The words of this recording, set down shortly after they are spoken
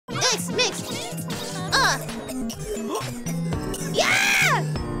mix. Yeah!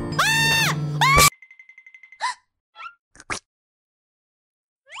 Ah!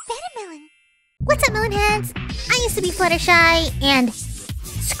 Vannamelon. What's up, melon heads? I used to be Fluttershy and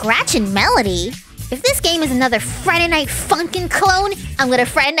Scratchin Melodii. If this game is another Friday Night Funkin' clone, I'm gonna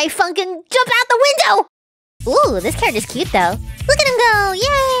Friday Night Funkin' jump out the window! Ooh, this character's cute though. Look at him go!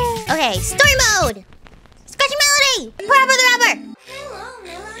 Yay! Okay, story mode! Scratchin Melodii! Put up the rubber! Hello,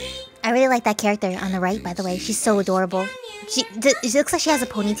 Melody. I really like that character on the right, by the way. She's so adorable. She looks like she has a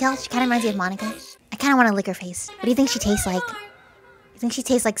ponytail. She kind of reminds me of Monica. I kind of want to lick her face. What do you think she tastes like? You think she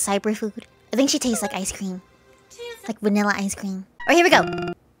tastes like cyber food? I think she tastes like ice cream. Like vanilla ice cream. Alright, here we go.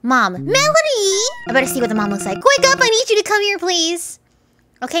 Mom. Melodii! I better see what the mom looks like. Wake up! I need you to come here, please.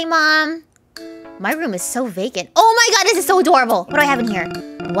 Okay, Mom. My room is so vacant. Oh my god, this is so adorable. What do I have in here?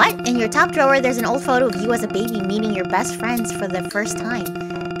 What? In your top drawer, there's an old photo of you as a baby meeting your best friends for the first time.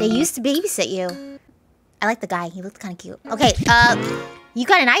 They used to babysit you. I like the guy. He looked kind of cute. Okay, you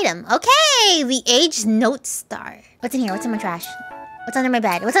got an item. Okay, the Age Note Star. What's in here? What's in my trash? What's under my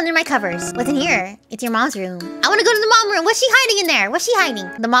bed? What's under my covers? What's in here? It's your mom's room. I want to go to the mom room. What's she hiding in there? What's she hiding?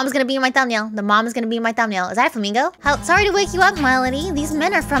 The mom's gonna be in my thumbnail. The mom is gonna be in my thumbnail. Is that a flamingo? Sorry to wake you up, Melodii. These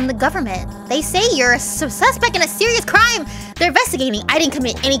men are from the government. They say you're a suspect in a serious crime. They're investigating. I didn't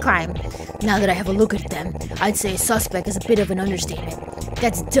commit any crime. Now that I have a look at them, I'd say suspect is a bit of an understatement.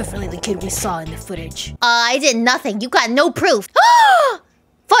 That's definitely the kid we saw in the footage. I did nothing. You got no proof.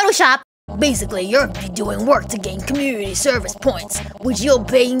 Photoshop. Basically, you're doing work to gain community service points, which you're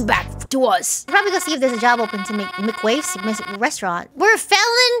paying back to us. We'll probably go see if there's a job open to make McWave's restaurant. We're a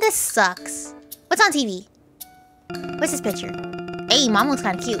felon. This sucks. What's on TV? What's this picture? Hey, mom looks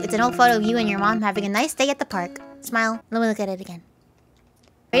kind of cute. It's an old photo of you and your mom having a nice day at the park. Smile. Let me look at it again.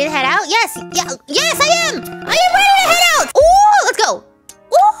 Ready to head out? Yes. Yeah. Yes, I am. I am ready to head out. Ooh, let's go.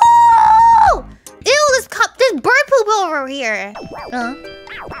 Ooh. Ew, there's bird poop over here.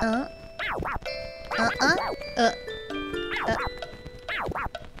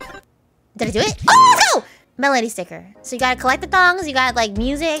 Did I do it? Oh, let's go! Melodii sticker. So you gotta collect the thongs, you got like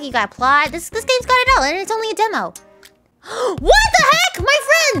music, you got plot. This game's got it all, and it's only a demo. What the heck? My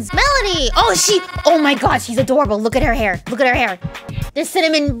friends! Melodii! Oh my god, she's adorable. Look at her hair. Look at her hair. There's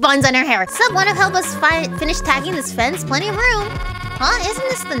cinnamon buns on her hair. Sup, wanna help us finish tagging this fence? Plenty of room. Huh? Isn't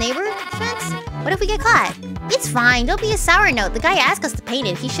this the neighbor's fence? What if we get caught? It's fine. Don't be a sour note. The guy asked us to paint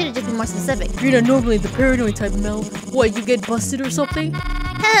it. He should have just been more specific. You're not normally the paranoid type, Mel. What, you get busted or something?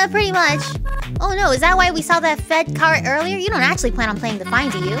 Pretty much. Oh no, is that why we saw that Fed car earlier? You don't actually plan on playing the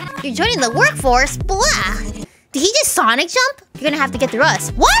fine, do you? You're joining the workforce? Blah! Did he just Sonic jump? You're gonna have to get through us.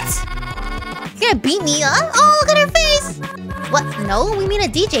 What? You're gonna beat me up? Oh, look at her face! What? No, we mean a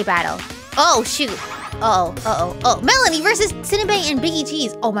DJ battle. Oh, shoot. Oh, Melodii versus Cinnabay and Biggie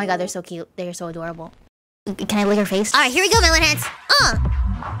Cheese. Oh my god, they're so cute. They're so adorable. Can I lick her face? Alright, here we go, melon heads.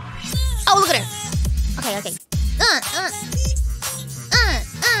 Oh, look at her. Okay.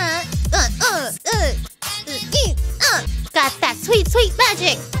 Got that sweet, sweet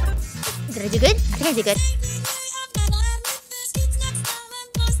magic. Did I do good? I think I did good.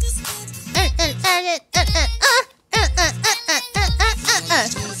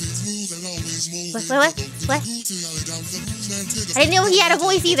 What? I didn't know he had a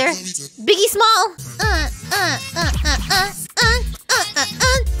voice either. Biggie Small.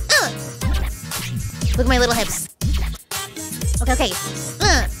 Look at my little hips. Okay.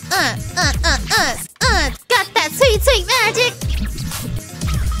 Got that sweet, sweet magic.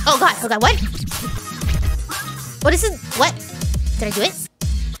 Oh god, what? What is it? What? Did I do it?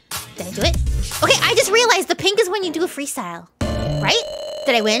 Okay, I just realized the pink is when you do a freestyle. Right?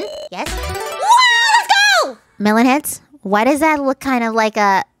 Did I win? Yes? Let's go! Melon heads, why does that look kind of like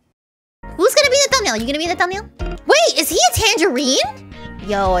a... Who's gonna be in the thumbnail? You gonna be in the thumbnail? Wait, is he a tangerine?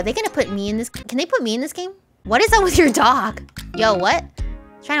 Yo, are they gonna put me in this? Can they put me in this game? What is up with your dog? Yo, what?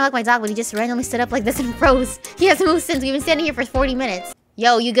 Trying to walk my dog, but he just randomly stood up like this and froze. He hasn't moved since. We've been standing here for 40 minutes.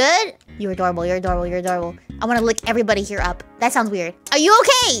 Yo, you good? You're adorable. I want to lick everybody here up. That sounds weird. Are you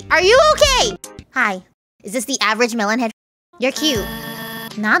okay? Hi. Is this the average melon head? You're cute.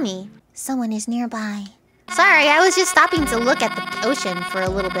 Nami. Someone is nearby. Sorry, I was just stopping to look at the ocean for a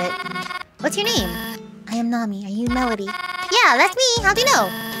little bit. What's your name? I am Nami. Are you Melodii? Yeah, that's me. How'd you know?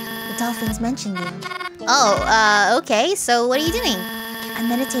 The dolphins mentioned you. Oh, okay. So what are you doing? I'm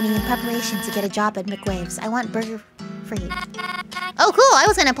meditating in preparation to get a job at McWave's. I want burger for you. Oh, cool. I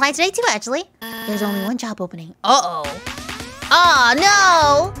was gonna apply today too, actually. There's only one job opening. Uh-oh. Oh,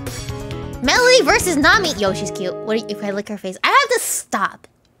 no. Melodii versus Nami. Yo, she's cute. What if I lick her face? I have to stop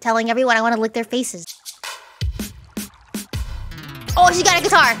telling everyone I want to lick their faces. Oh, she got a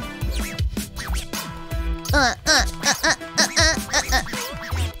guitar. I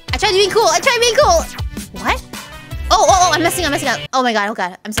tried being cool. I tried being cool. What? Oh, I'm messing up. Oh my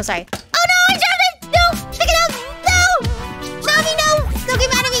god. I'm so sorry. Oh no, I dropped it. No, pick it up. No. Nami, no. Don't get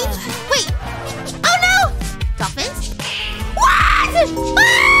mad at me. Wait. Oh no. Dolphins? What?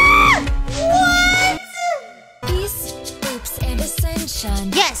 Ah! What? Peace, loops, and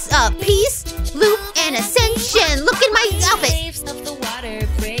ascension. Yes, peace, loop, and ascension. Look at my outfit. Waves of the water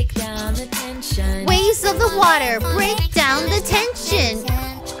break down the tension. Waves of the water break down the tension.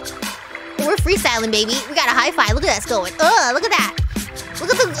 We're freestyling, baby. We got a high five. Look at us going. Look at that.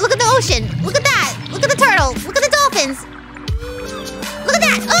 Look at the ocean. Look at that. Look at the turtle. Look at the dolphins. Look at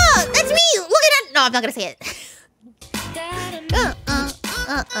that. That's me. Look at that. No, I'm not gonna say it.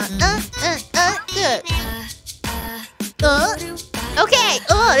 Okay.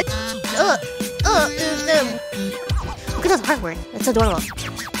 Look at those artwork. That's adorable.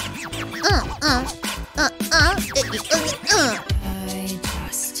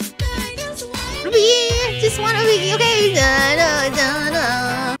 Just wanna be okay.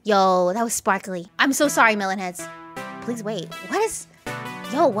 Yo, that was sparkly. I'm so sorry, Melonheads. Please wait. What is?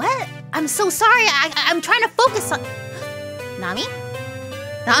 Yo, what? I'm so sorry. I'm trying to focus on. Nami?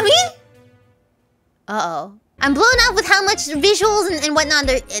 Nami? Uh-oh. I'm blown up with how much visuals and whatnot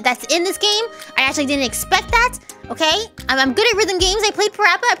that's in this game. I actually didn't expect that. Okay? I'm good at rhythm games. I played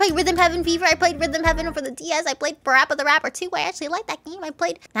Parappa. I played Rhythm Heaven Fever. I played Rhythm Heaven for the DS. I played Parappa the Rapper 2. I actually like that game. I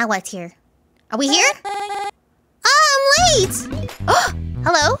played. Now what's here? Are we here? Oh, I'm late! Oh,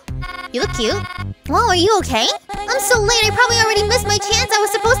 hello? You look cute. Whoa, are you okay? I'm so late. I probably already missed my chance. I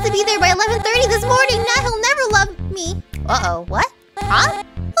was supposed to be there by 11:30 this morning. Now he'll never love me. Uh-oh, what? Huh?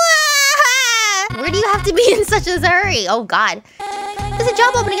 Ah! Where do you have to be in such a hurry? Oh, God. There's a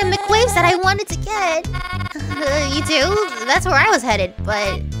job opening at McWaves that I wanted to get. You too? That's where I was headed,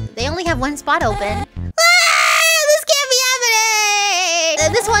 but they only have one spot open. This can't be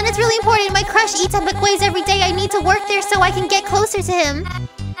happening! This one is really important. My crush eats at McWaves every day. I need to work there so I can get closer to him.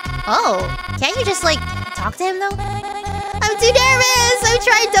 Oh, can't you just, like, talk to him, though? I'm too nervous! I've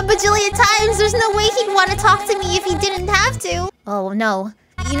tried a bajillion times. There's no way he'd want to talk to me if he didn't have to. Oh, no.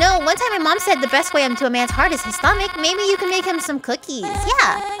 You know, one time my mom said the best way into a man's heart is his stomach. Maybe you can make him some cookies.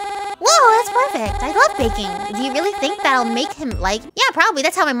 Yeah. Whoa, that's perfect. I love baking. Do you really think that'll make him like... Yeah, probably.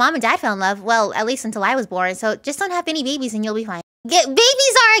 That's how my mom and dad fell in love. Well, at least until I was born. So just don't have any babies and you'll be fine. Babies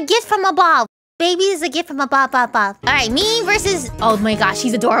are a gift from above. Baby is a gift from above. Alright, me versus... Oh my gosh,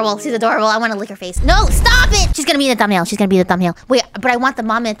 she's adorable. She's adorable. I want to lick her face. No, stop it! She's gonna be in the thumbnail. She's gonna be in the thumbnail. Wait, but I want the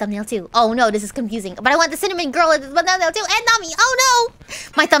mom in the thumbnail too. Oh no, this is confusing. But I want the cinnamon girl in the thumbnail too. And Nami. Oh no!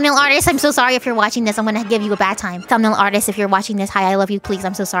 My thumbnail artist, I'm so sorry if you're watching this. I'm gonna give you a bad time. Thumbnail artist, if you're watching this, hi, I love you. Please,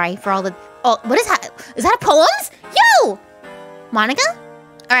 I'm so sorry for all the... Oh, what is that? Is that a poems? Yo! Monica?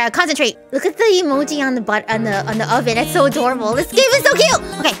 Alright, concentrate. Look at the emoji on the oven. It's so adorable. This game is so cute!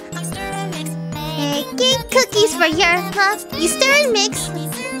 Okay. Making cookies for your love. You stir and mix.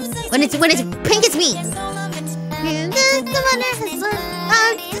 When it's pink, it's me.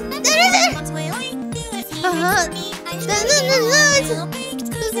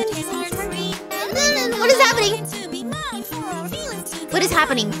 What is happening? What is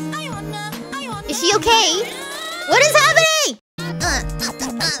happening? Is she okay? What is happening?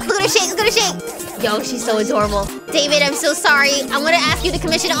 Look at her shake, look at her shake. Yo, she's so adorable. David, I'm so sorry. I'm gonna ask you to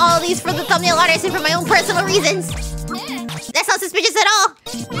commission all of these for the thumbnail artist and for my own personal reasons. That's not suspicious at all.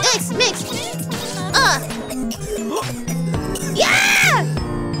 Mix. Yeah!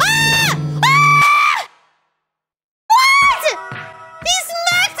 Ah! What? He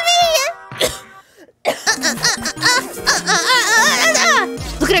smacked me!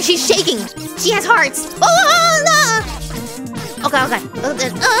 Look at her, she's shaking. She has hearts. Okay. Look,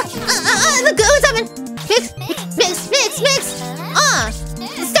 what's happening? Mix.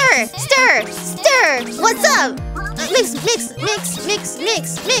 Stir. What's up? Mix.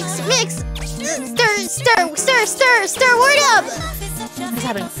 Stir. Word up. What's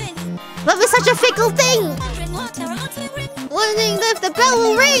happening? Love is such a fickle thing. One thing left, the bell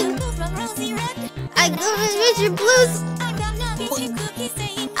will ring. I go to Richard Blues.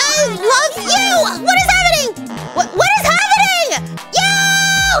 I love you. What is happening? What is happening? Yo!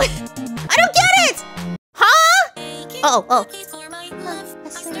 I don't get it! Huh? Oh.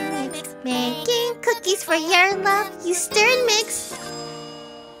 Making cookies for your love. You stir and mix.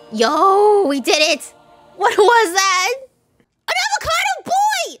 Yo, we did it. What was that? An avocado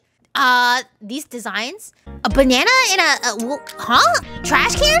boy! These designs? A banana in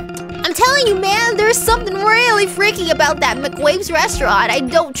trash can? I'm telling you, man, there's something really freaky about that McWaves restaurant. I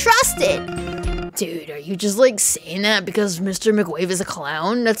don't trust it. Dude, are you just like saying that because Mr. McWave is a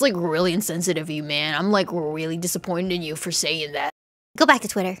clown? That's like really insensitive of you, man. I'm like really disappointed in you for saying that. Go back to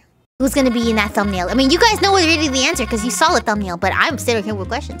Twitter. Who's gonna be in that thumbnail? I mean, you guys know already the answer because you saw the thumbnail, but I'm sitting here with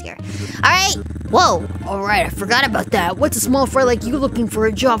questions here. All right. Whoa. All right, I forgot about that. What's a small fry like you looking for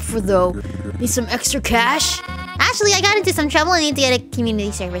a job for though? Need some extra cash? Actually, I got into some trouble and need to get a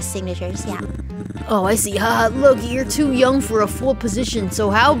community service signatures. Yeah. Oh, I see. Haha, look, you're too young for a full position, so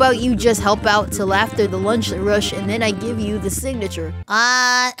how about you just help out till after the lunch rush and then I give you the signature?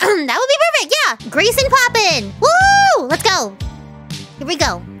 That would be perfect, yeah! Grease and poppin'! Woo! Let's go! Here we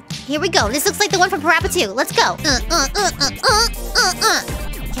go. Here we go. This looks like the one from Parappa 2. Let's go.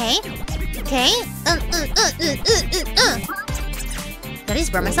 Okay. Okay. Did I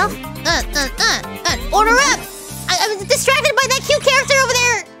just burn myself? Order up! I'm distracted by that cute character over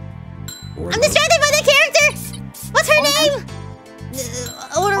there! I'm distracted by that character! What's her name?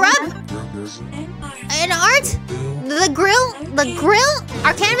 Order up? An art? The grill?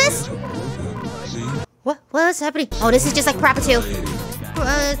 Our canvas? What's happening? Oh, this is just like Parappa 2.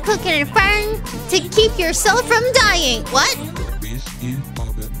 Cooking and frying to keep yourself from dying. What?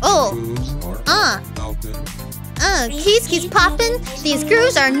 Oh. Keys popping. These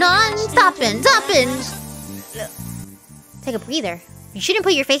screws are non-stopping. Take a breather. You shouldn't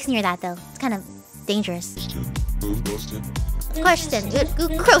put your face near that though. It's kind of dangerous. Question.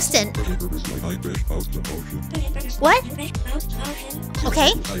 Crostin. What?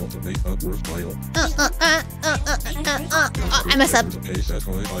 Okay. I messed up.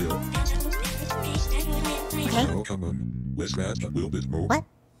 Okay. What?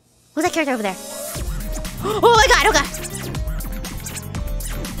 Who's that character over there? Oh my god, oh god.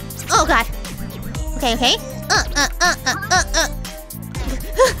 Oh god. Okay.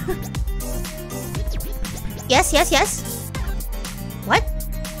 Yes. What?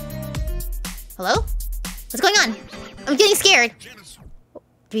 Hello? What's going on? I'm getting scared.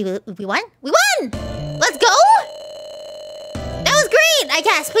 We won? We won! Let's go! That was great, I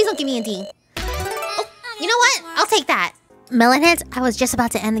guess. Please don't give me a D. Oh, you know what? I'll take that. Melonheads, I was just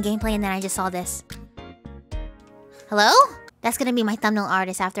about to end the gameplay and then I just saw this. Hello? That's gonna be my thumbnail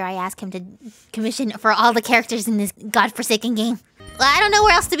artist after I ask him to commission for all the characters in this godforsaken game. Well, I don't know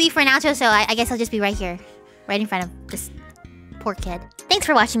where else to be for an outro, so I guess I'll just be right here. Right in front of this poor kid. Thanks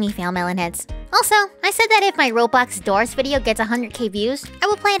for watching me fail, Melonheads. Also, I said that if my Roblox Doors video gets 100k views, I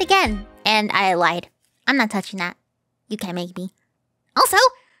will play it again. And I lied. I'm not touching that. You can't make me. Also,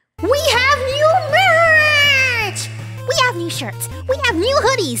 we have new merch! We have new shirts. We have new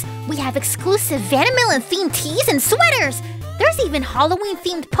hoodies. We have exclusive Vannamelon themed tees and sweaters. There's even Halloween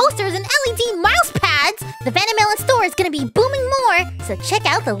themed posters and LED mouse pads. The Vannamelon store is gonna be booming more, so check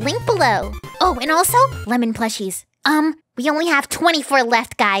out the link below. Oh, and also, lemon plushies. We only have 24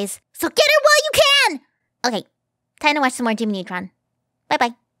 left, guys. So get it while you can! Okay, time to watch some more Jimmy Neutron.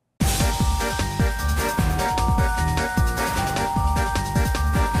 Bye-bye.